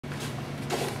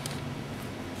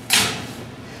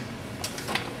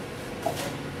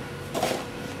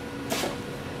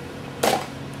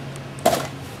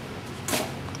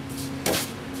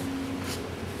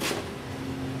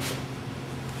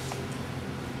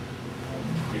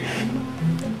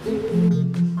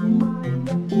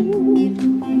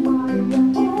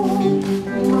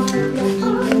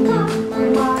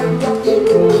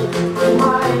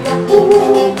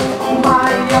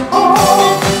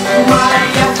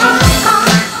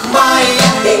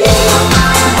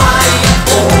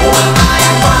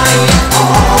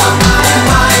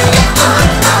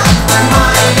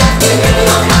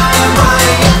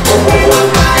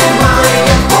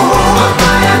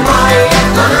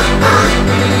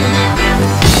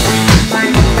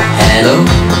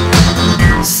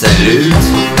Salute,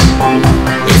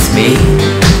 it's me,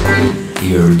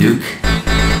 your Duke,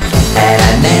 and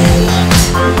I made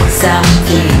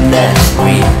something that's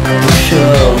free to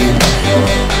show you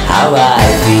how I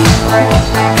feel.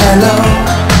 Hello,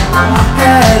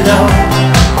 hello,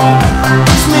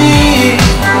 it's me,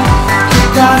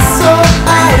 Picasso. I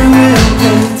will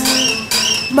paint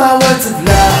my words of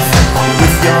love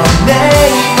with your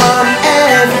name on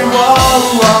every wall.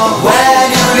 When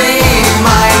you leave,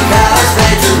 my colors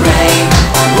fade to rain.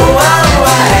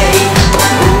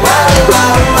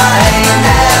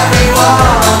 Every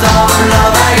word of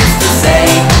love I used to say,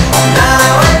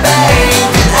 now I paint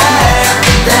it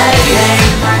every day.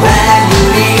 When you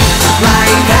leave, my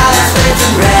colors fade to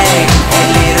rain. A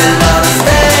little love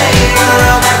stay,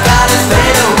 all my colors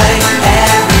fade away.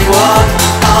 Every word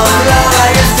of love I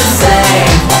used to say,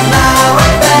 now I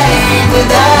paint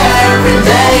it every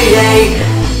day.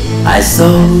 I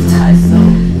sold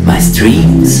my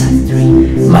streams,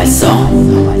 my song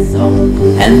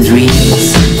and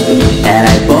dreams, and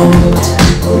I bought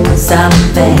some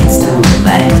things to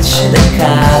match the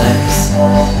colors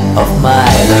of my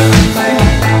love.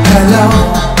 Hello,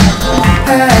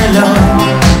 hello,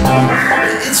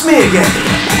 it's me again,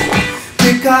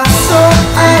 Picasso.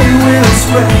 I will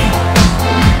spray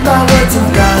my words of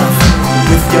love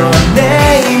with your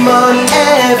name on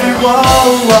every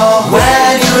wall.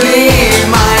 When you leave,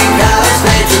 my